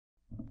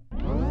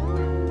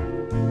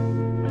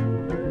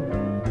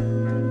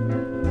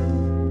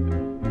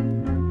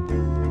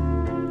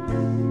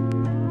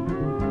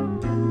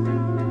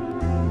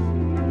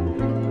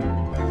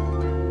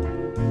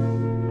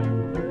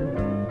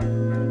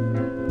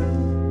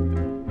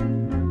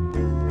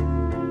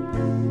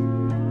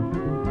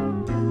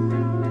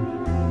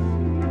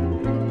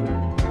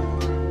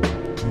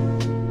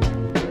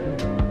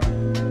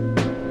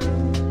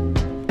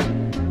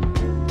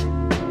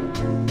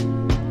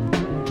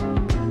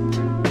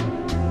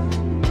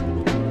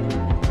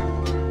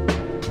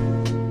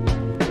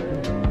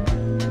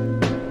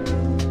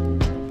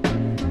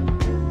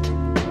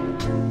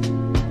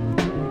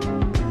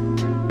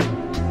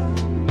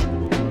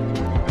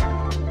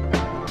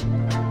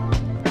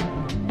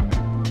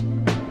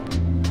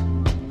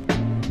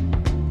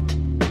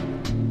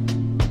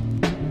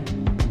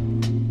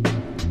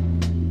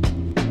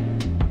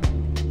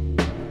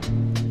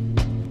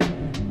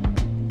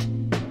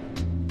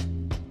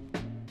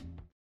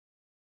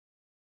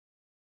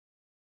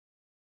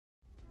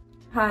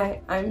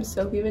Hi, I'm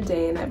Sophie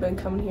Medane. I've been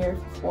coming here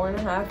for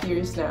 4.5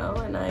 years now,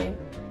 and I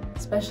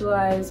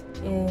specialize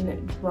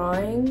in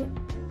drawing,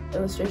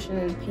 illustration,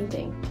 and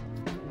painting.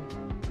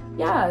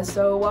 Yeah,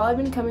 so while I've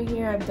been coming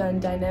here, I've done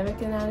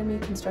dynamic anatomy,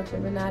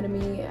 constructive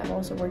anatomy. I've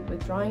also worked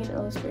with drawing and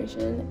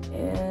illustration,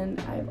 and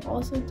I've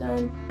also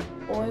done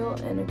oil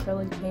and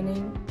acrylic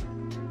painting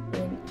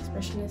in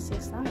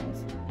expressionistic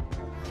styles.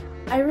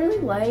 I really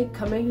like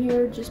coming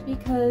here just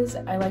because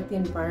I like the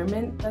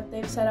environment that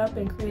they've set up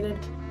and created,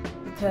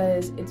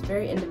 because it's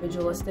very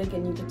individualistic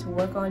and you get to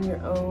work on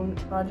your own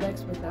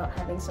projects without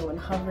having someone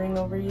hovering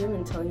over you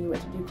and telling you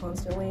what to do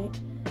constantly,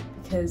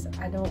 because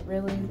I don't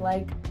really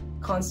like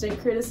constant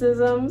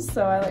criticism,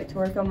 so I like to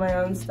work on my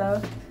own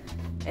stuff.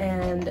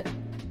 And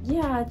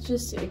yeah,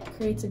 it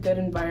creates a good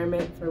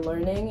environment for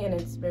learning, and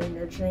it's very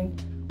nurturing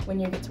when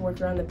you get to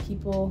work around the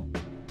people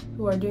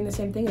who are doing the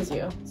same thing as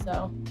you.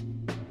 So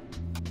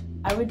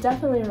I would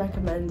definitely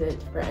recommend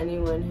it for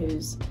anyone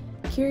who's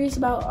curious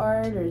about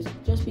art or is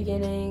just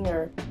beginning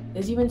or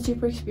is even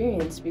super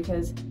experienced,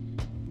 because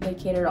they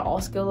cater to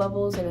all skill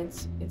levels, and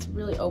it's a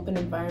really open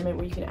environment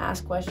where you can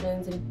ask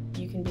questions and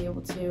you can be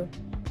able to,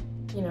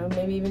 you know,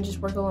 maybe even just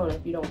work alone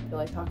if you don't feel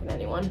like talking to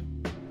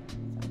anyone.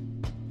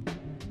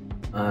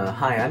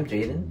 Hi, I'm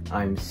Jaden.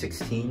 I'm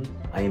 16.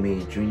 I am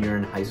a junior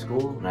in high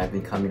school, and I've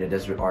been coming to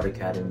Desert Art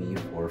Academy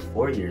for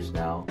 4 years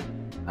now.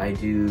 I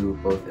do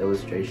both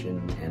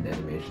illustration and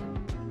animation.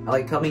 I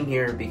like coming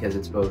here because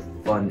it's both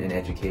fun and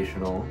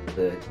educational.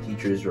 The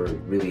teachers are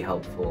really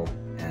helpful,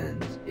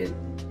 and it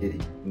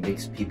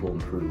makes people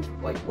improve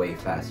like way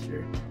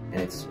faster, and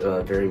it's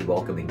a very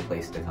welcoming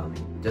place to come.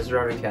 Desert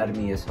Art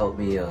Academy has helped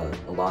me a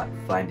lot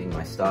finding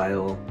my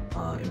style,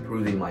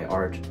 improving my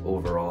art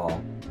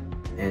overall,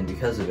 and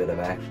because of it I've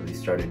actually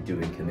started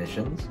doing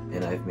commissions,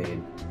 and I've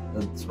made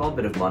a small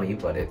bit of money,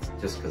 but it's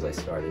just because I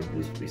started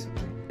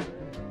recently.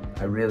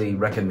 I really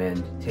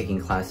recommend taking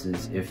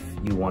classes if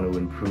you want to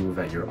improve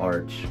at your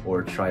art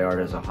or try art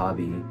as a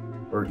hobby,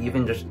 or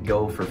even just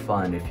go for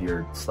fun if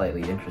you're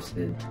slightly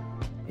interested.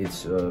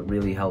 It's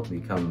really helped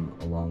me come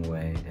a long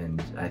way,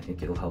 and I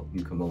think it'll help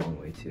you come a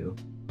long way too.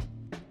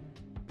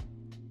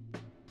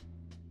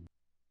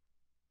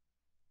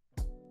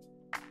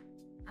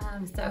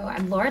 So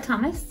I'm Laura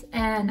Thomas,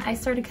 and I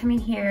started coming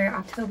here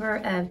October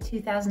of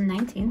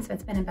 2019, so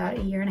it's been about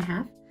 1.5 years.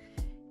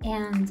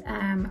 And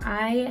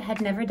I had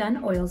never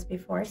done oils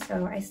before,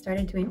 so I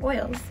started doing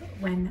oils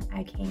when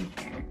I came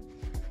here.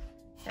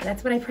 So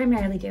that's what I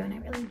primarily do, and I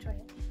really enjoy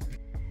it.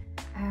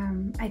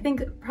 I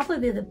think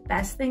probably the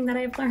best thing that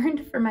I've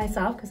learned for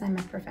myself, because I'm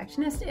a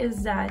perfectionist,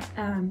 is that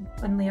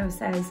when Leo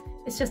says,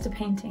 it's just a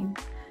painting.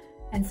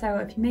 And so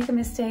if you make a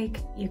mistake,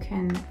 you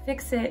can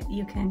fix it,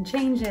 you can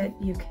change it,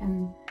 you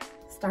can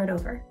start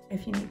over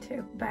if you need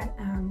to. But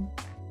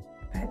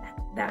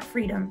that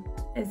freedom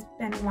has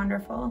been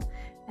wonderful,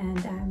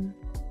 and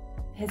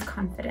his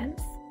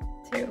confidence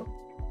too.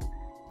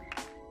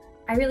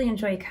 I really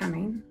enjoy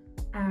coming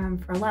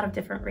for a lot of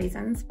different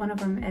reasons. One of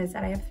them is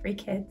that I have 3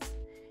 kids,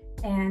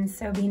 and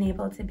so being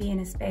able to be in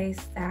a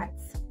space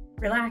that's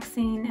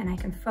relaxing and I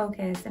can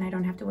focus and I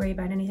don't have to worry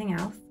about anything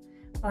else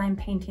while I'm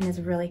painting is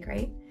really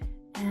great.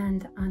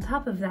 And on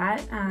top of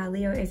that,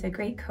 Leo is a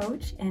great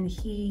coach, and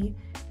he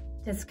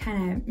just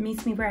kind of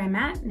meets me where I'm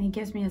at, and he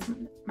gives me as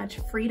much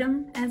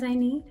freedom as I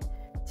need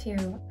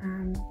to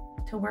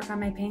work on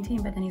my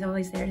painting, but then he's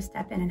always there to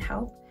step in and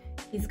help.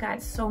 He's got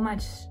so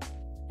much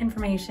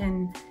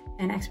information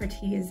and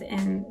expertise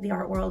in the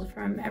art world,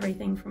 from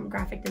everything from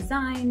graphic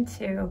design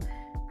to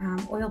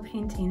oil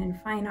painting and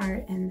fine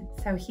art, and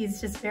so he's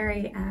just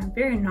very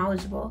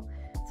knowledgeable.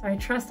 So I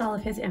trust all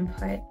of his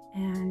input,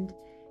 and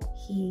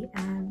he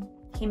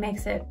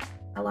makes it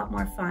a lot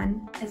more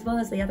fun, as well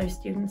as the other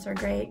students are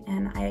great,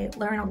 and I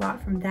learn a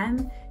lot from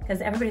them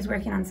because everybody's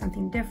working on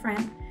something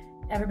different.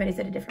 Everybody's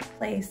at a different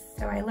place,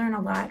 so I learn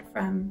a lot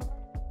from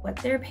what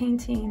they're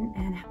painting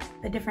and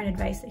the different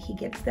advice that he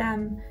gives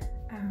them.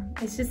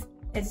 It's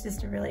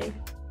just a really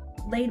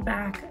laid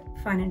back,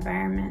 fun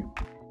environment.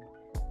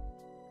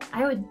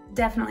 I would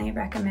definitely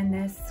recommend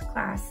this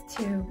class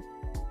to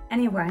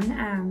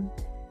anyone,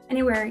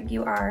 anywhere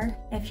you are.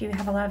 If you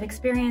have a lot of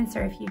experience,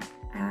 or if you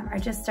are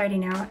just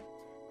starting out,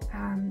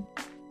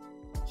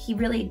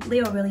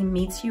 Leo really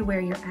meets you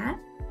where you're at,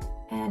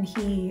 and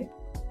he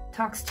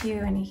talks to you,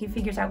 and he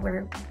figures out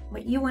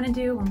what you want to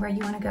do and where you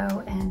want to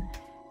go. And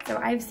so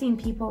I've seen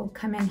people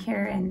come in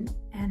here and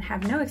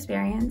have no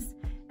experience,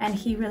 and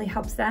he really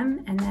helps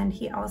them. And then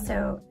he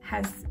also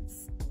has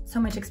so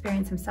much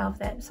experience himself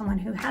that someone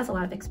who has a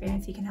lot of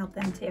experience, he can help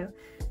them too.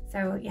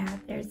 So yeah,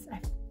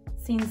 I've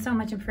seen so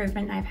much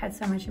improvement. I've had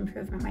so much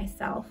improvement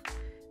myself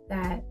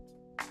that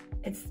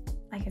it's,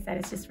 like I said,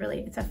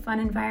 it's a fun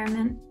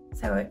environment.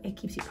 So it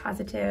keeps you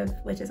positive,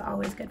 which is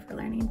always good for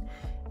learning.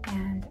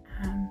 And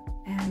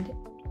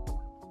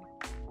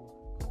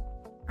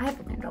I've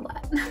learned a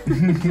lot.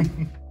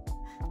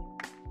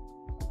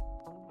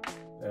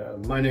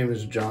 My name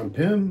is John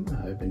Pym.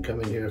 I've been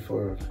coming here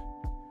for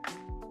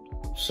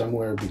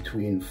somewhere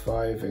between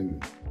 5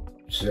 and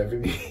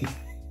 7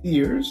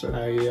 years, and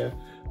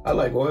I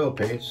like oil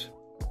paints.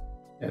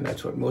 and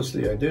that's what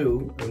mostly I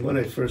do. And when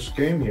I first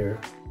came here,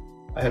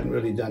 I hadn't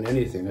really done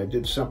anything. I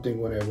did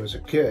something when I was a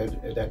kid,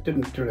 and that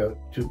didn't turn out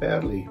too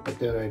badly, but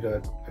then I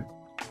got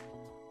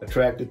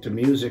attracted to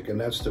music, and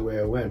that's the way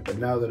I went. But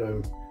now that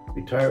I'm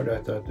retired, I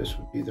thought this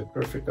would be the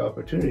perfect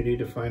opportunity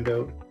to find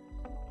out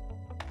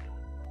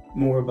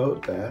more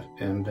about that,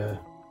 and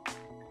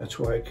that's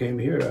why I came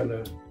here on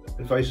the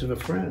advice of a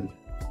friend.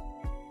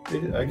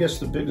 I guess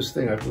the biggest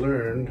thing I've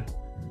learned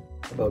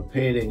about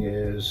painting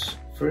is,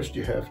 first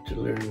you have to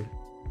learn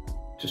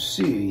to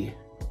see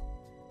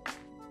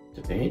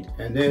to paint,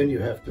 and then you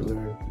have to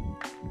learn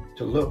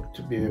to look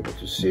to be able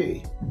to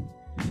see.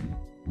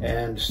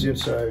 And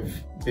since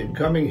I've been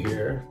coming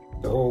here,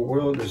 the whole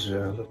world is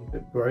a little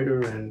bit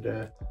brighter,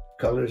 and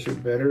colors are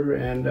better,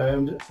 and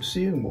I'm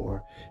seeing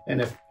more.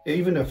 And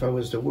even if I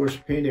was the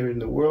worst painter in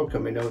the world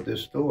coming out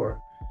this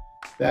door,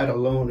 that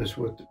alone is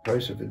worth the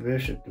price of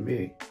admission to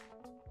me.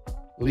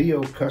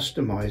 Leo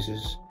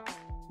customizes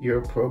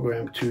your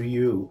program to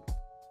you.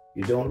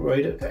 You don't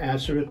write it to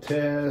answer a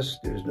test.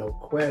 There's no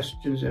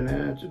questions and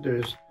answers.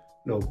 There's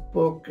no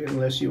book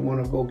unless you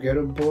want to go get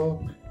a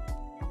book.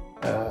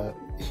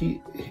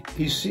 He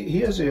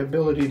has the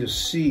ability to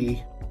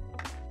see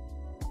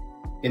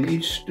in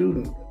each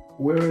student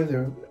where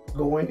they're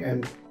going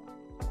and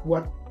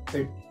what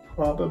they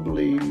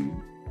probably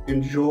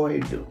enjoy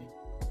doing.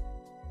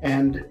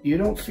 And you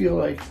don't feel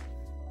like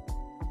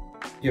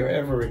you're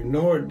ever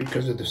ignored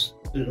because of this.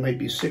 There might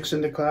be 6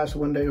 in the class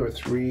one day or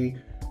 3,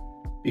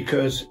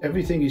 because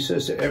everything he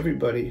says to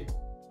everybody,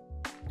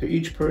 to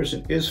each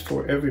person, is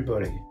for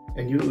everybody.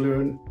 And you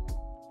learn,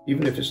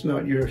 even if it's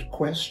not your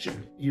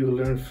question, you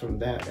learn from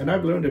that. And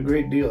I've learned a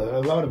great deal,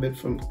 a lot of it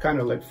from kind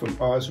of like from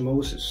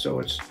osmosis. So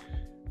it's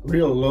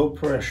real low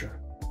pressure.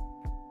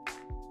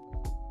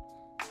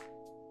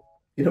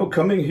 You know,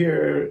 coming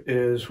here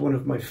is one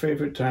of my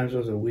favorite times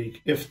of the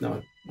week, if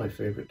not my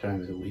favorite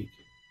time of the week.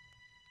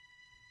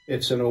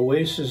 It's an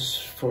oasis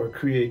for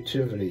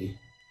creativity,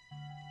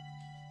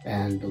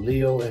 and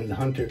Leo and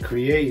Hunter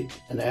create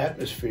an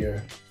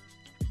atmosphere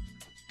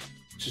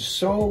which is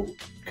so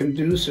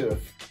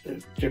conducive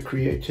to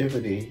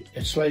creativity.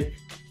 It's like,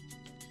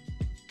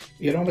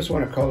 you'd almost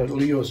want to call it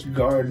Leo's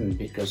garden,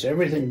 because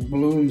everything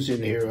blooms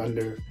in here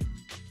under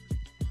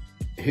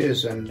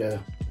his and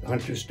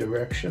Hunter's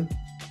direction.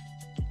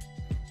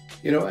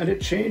 You know, and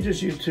it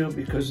changes you too,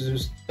 because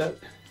there's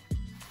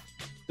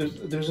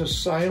a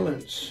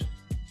silence.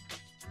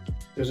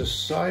 There's a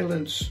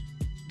silence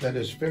that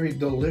is very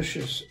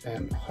delicious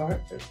and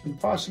hard,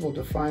 impossible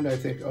to find, I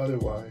think,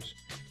 otherwise,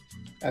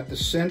 at the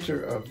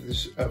center of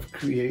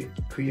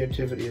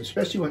creativity,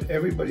 especially when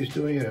everybody's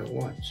doing it at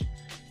once.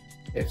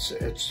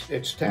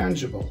 It's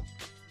tangible,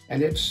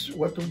 and it's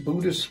what the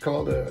Buddhists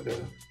call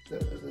the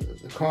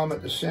calm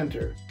at the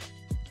center.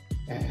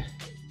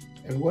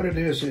 And what it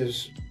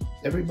is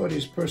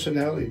everybody's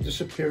personality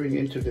disappearing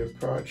into their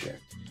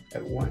project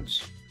at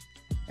once.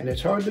 And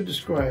it's hard to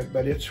describe,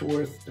 but it's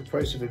worth the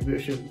price of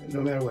admission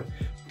no matter what.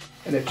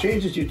 And it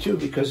changes you too,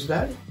 because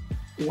that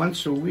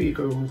once a week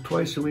or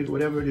twice a week,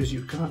 whatever it is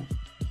you come,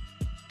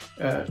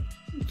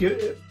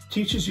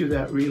 teaches you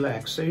that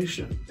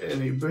relaxation,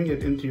 and you bring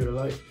it into your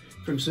life.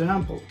 For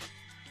example,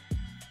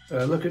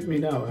 look at me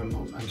now.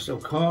 I'm so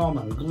calm,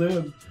 I'm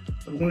glib.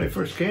 But when I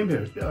first came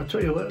here, I'll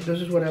tell you what,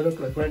 this is what I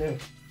look like right now.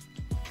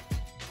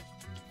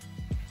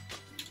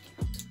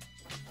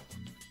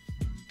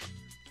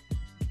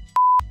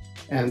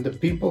 And the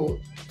people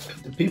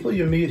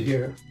you meet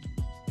here,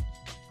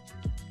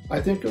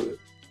 I think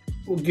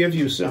will give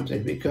you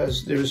something,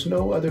 because there's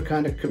no other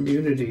kind of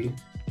community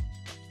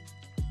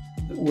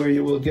where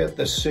you will get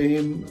the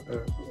same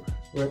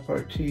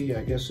repartee,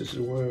 I guess is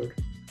the word,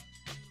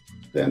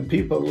 than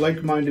people,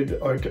 like-minded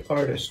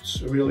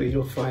artists. Really,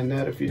 you'll find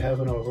that if you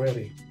haven't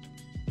already.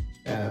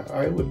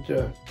 I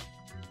would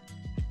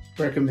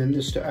recommend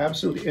this to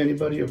absolutely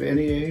anybody of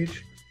any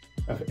age,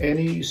 of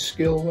any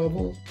skill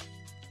level.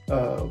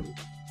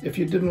 If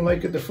you didn't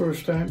like it the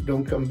first time,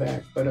 don't come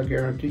back, but I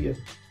guarantee you,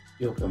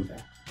 you'll come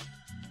back.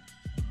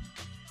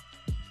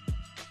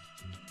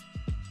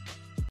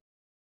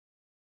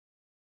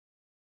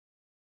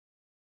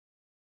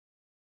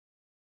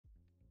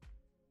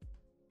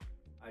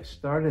 I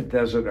started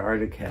Desert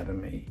Art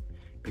Academy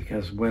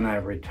because when I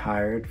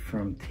retired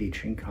from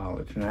teaching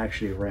college, and I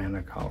actually ran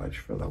a college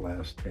for the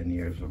last 10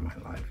 years of my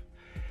life,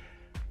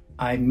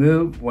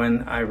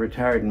 when I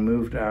retired and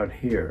moved out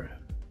here,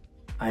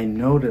 I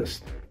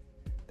noticed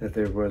that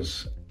there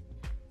was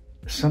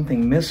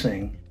something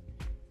missing,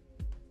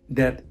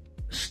 that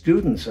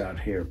students out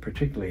here,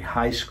 particularly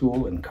high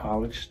school and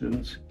college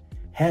students,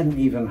 hadn't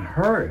even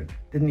heard,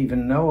 didn't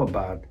even know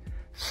about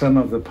some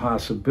of the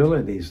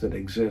possibilities that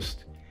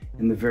exist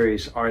in the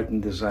various art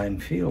and design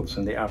fields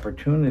and the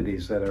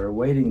opportunities that are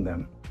awaiting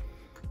them.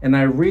 And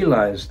I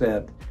realized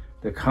that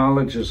the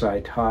colleges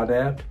I taught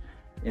at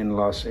in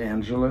Los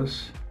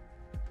Angeles,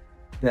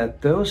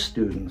 that those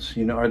students,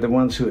 are the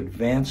ones who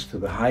advance to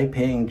the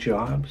high-paying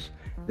jobs.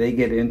 They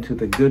get into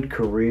the good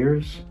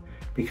careers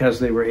because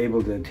they were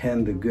able to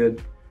attend the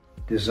good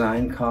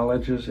design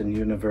colleges and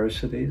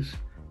universities.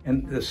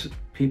 And this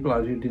people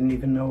out here didn't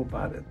even know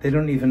about it. They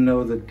don't even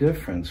know the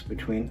difference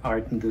between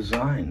art and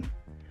design.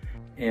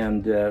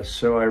 And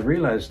so I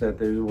realized that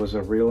there was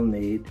a real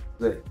need.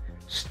 The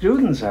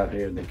students out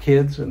here, the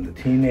kids and the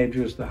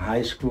teenagers, the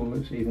high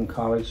schoolers, even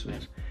college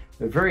students,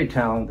 they're very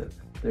talented.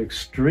 They're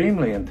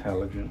extremely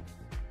intelligent.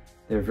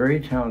 They're very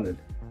talented,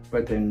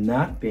 but they're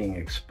not being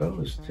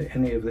exposed to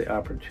any of the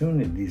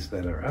opportunities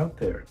that are out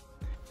there.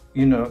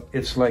 You know,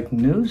 it's like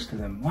news to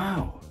them.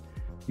 Wow,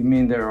 you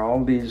mean there are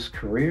all these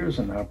careers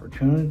and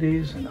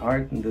opportunities in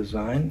art and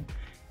design,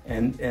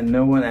 and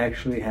no one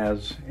actually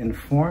has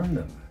informed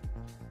them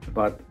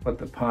about what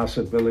the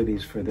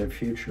possibilities for their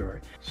future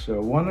are.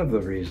 So one of the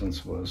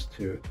reasons was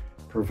to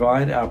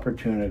provide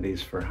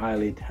opportunities for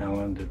highly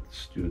talented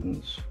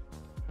students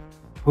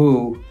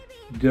who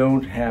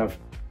don't have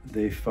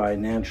the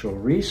financial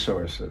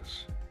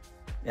resources.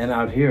 And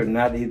out here,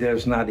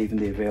 there's not even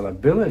the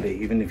availability,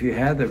 even if you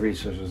had the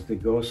resources to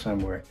go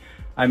somewhere.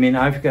 I mean,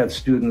 I've got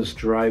students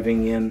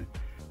driving in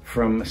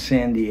from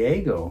San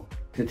Diego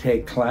to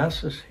take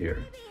classes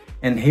here.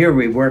 And here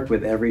we work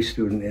with every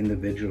student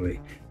individually.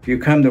 If you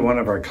come to one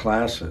of our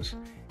classes,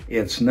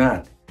 it's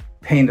not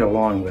paint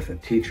along with a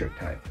teacher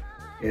type.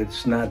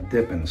 It's not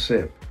dip and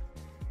sip.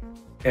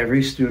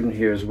 Every student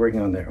here is working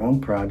on their own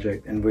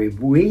project, and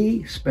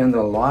we spend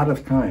a lot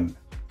of time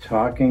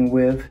talking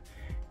with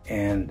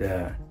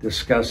and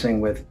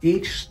discussing with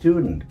each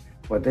student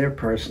what their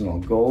personal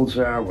goals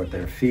are, what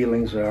their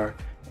feelings are,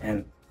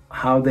 and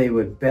how they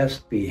would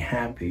best be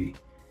happy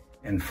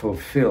and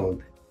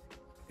fulfilled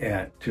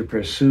to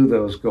pursue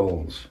those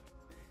goals.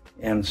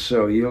 And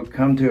so you'll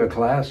come to a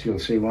class, you'll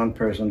see one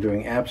person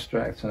doing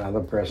abstracts, another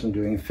person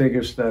doing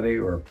figure study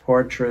or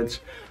portraits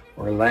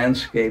or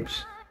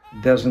landscapes.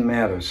 Doesn't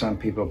matter. Some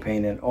people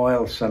paint in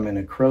oil, some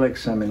in acrylic,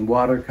 some in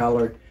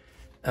watercolor.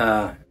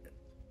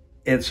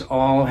 It's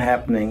all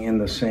happening in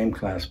the same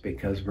class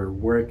because we're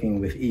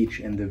working with each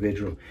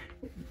individual.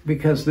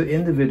 Because the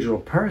individual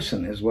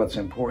person is what's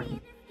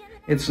important.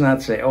 It's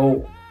not say,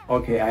 oh,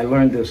 okay, I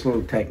learned this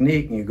little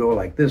technique, and you go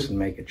like this and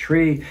make a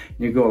tree, and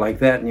you go like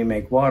that and you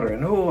make water,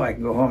 and oh, I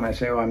can go home and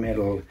say, oh, I made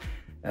a little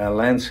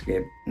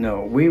landscape.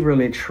 No, we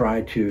really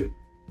try to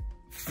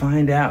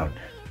find out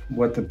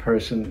what the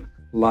person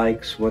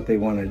likes, what they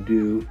want to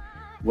do,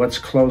 what's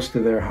close to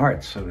their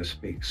heart, so to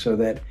speak, so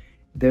that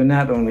they're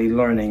not only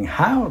learning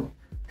how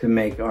to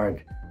make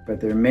art, but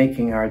they're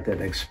making art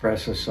that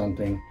expresses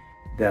something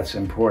that's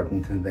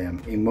important to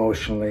them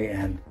emotionally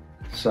and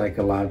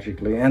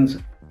psychologically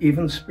and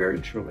even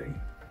spiritually.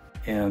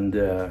 And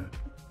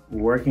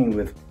working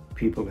with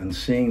people and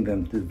seeing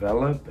them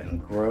develop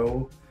and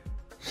grow,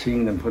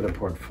 seeing them put a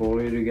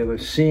portfolio together,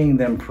 seeing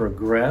them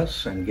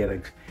progress and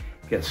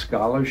get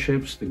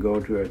scholarships to go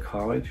to a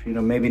college, you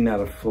know, maybe not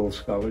a full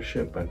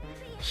scholarship, but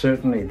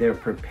certainly they're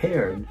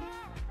prepared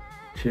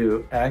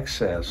to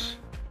access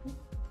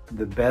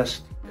the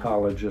best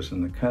colleges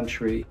in the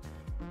country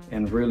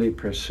and really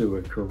pursue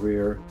a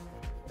career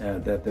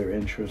that they're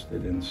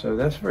interested in. So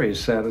that's very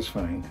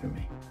satisfying to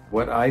me.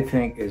 What I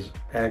think is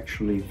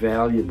actually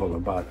valuable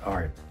about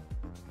art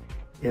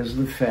is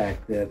the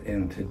fact that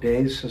in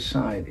today's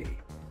society,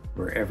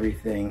 where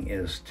everything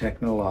is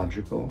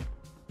technological,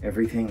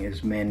 everything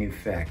is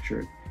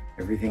manufactured,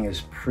 everything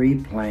is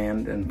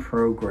pre-planned and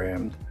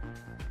programmed,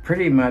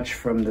 pretty much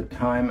from the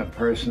time a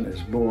person is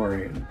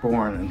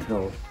born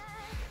until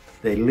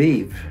they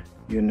leave,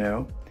 you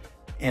know.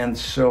 And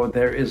so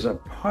there is a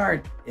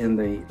part in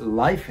the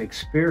life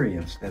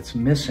experience that's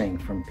missing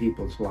from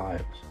people's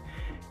lives,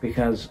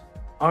 because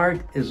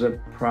art is a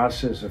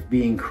process of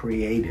being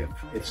creative.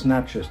 It's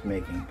not just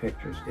making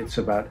pictures. It's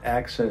about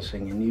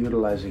accessing and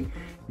utilizing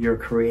your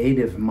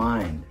creative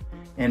mind.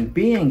 And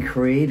being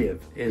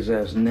creative is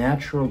as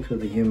natural to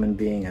the human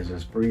being as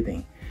is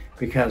breathing,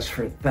 because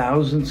for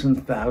thousands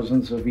and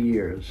thousands of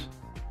years,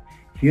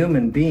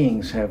 human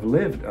beings have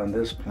lived on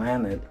this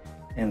planet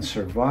and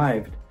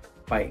survived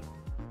by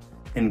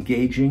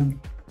engaging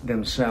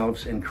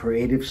themselves in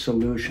creative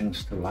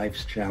solutions to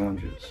life's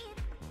challenges,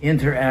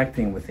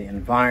 interacting with the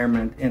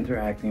environment,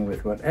 interacting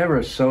with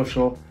whatever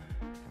social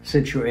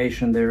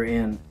situation they're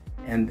in,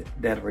 and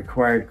that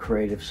required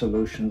creative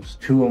solutions,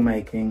 tool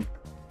making,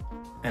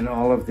 and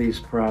all of these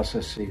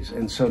processes.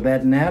 And so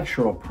that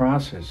natural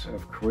process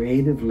of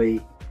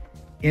creatively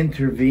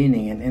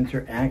intervening and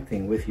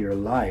interacting with your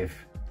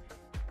life,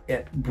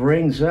 it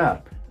brings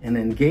up and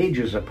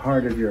engages a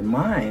part of your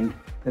mind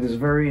that is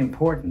very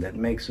important, that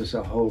makes us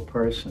a whole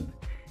person.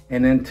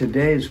 And in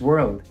today's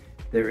world,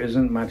 there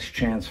isn't much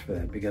chance for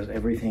that, because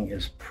everything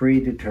is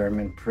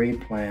predetermined,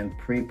 pre-planned,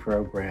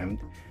 pre-programmed.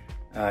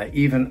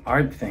 Even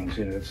art things,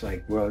 you know, it's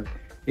like, well,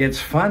 it's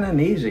fun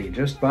and easy.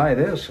 Just buy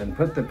this and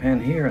put the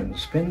pen here and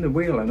spin the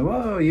wheel and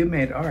whoa, you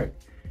made art.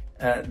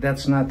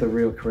 That's not the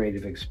real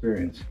creative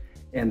experience.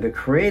 And the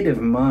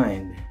creative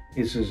mind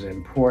is as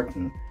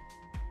important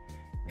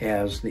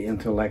as the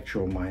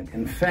intellectual mind.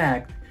 In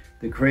fact,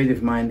 the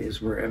creative mind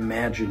is where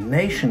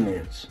imagination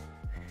is.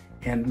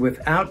 And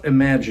without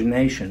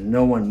imagination,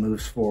 no one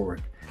moves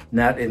forward,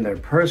 not in their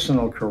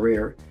personal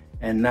career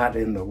and not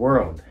in the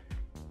world.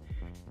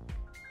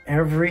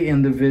 every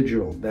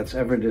individual that's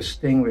ever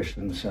distinguished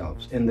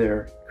themselves in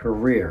their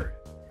career,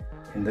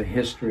 in the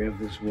history of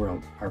this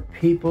world, are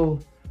people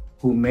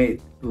who made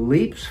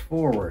leaps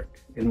forward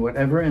in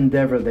whatever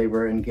endeavor they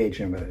were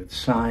engaging, whether it's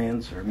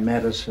science or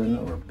medicine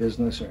or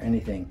business or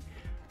anything,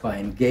 by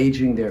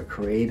engaging their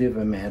creative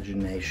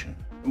imagination.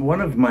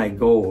 One of my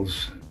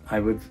goals,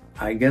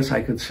 I guess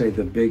I could say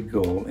the big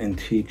goal in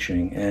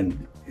teaching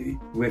and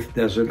with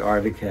Desert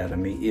Art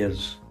Academy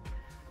is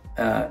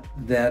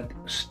that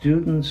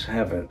students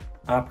have an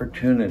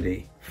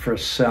opportunity for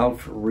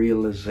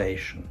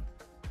self-realization.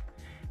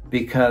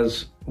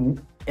 Because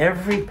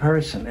every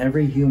person,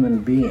 every human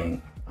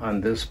being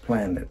on this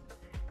planet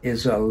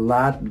is a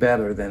lot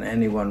better than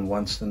anyone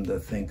wants them to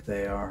think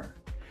they are.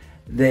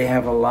 They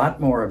have a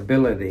lot more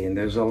ability, and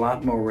there's a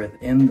lot more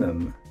within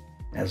them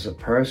as a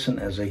person,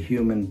 as a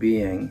human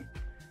being,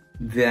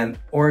 than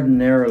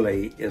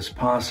ordinarily is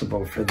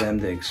possible for them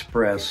to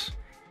express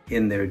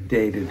in their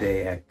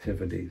day-to-day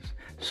activities.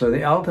 So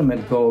the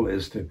ultimate goal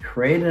is to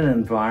create an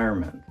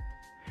environment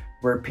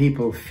where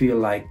people feel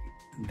like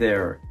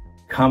they're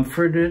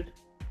comforted,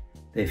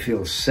 they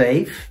feel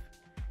safe,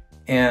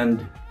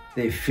 and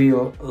they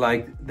feel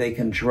like they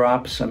can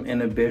drop some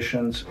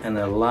inhibitions and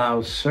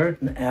allow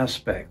certain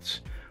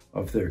aspects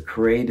of their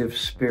creative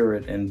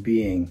spirit and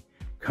being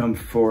come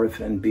forth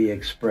and be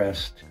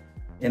expressed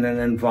in an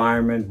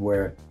environment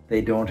where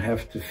they don't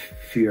have to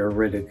fear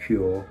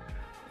ridicule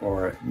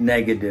or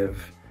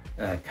negative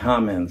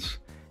comments.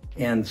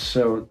 And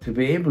so to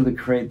be able to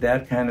create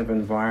that kind of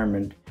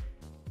environment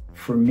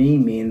for me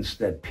means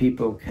that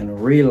people can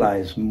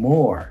realize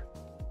more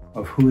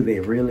of who they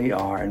really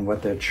are and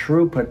what their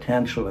true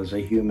potential as a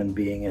human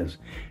being is.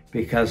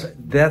 Because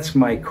that's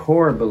my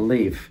core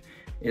belief,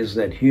 is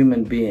that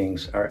human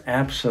beings are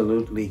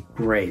absolutely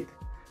great.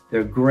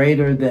 They're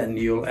greater than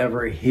you'll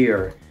ever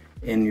hear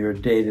in your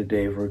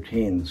day-to-day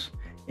routines.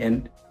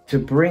 And to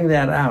bring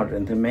that out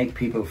and to make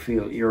people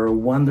feel you're a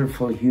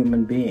wonderful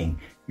human being,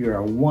 you're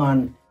a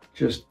one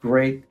just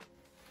great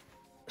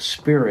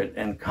spirit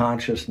and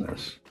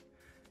consciousness.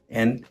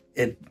 And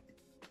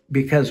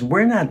because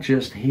we're not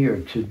just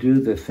here to do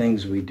the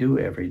things we do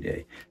every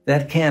day.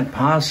 That can't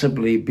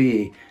possibly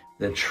be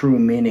the true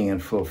meaning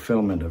and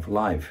fulfillment of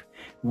life.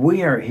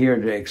 We are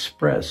here to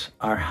express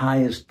our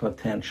highest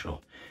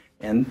potential.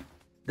 And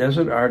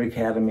Desert Art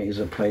Academy is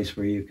a place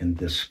where you can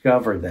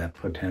discover that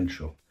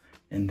potential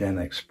and then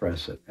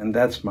express it. And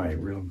that's my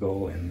real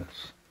goal in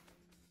this.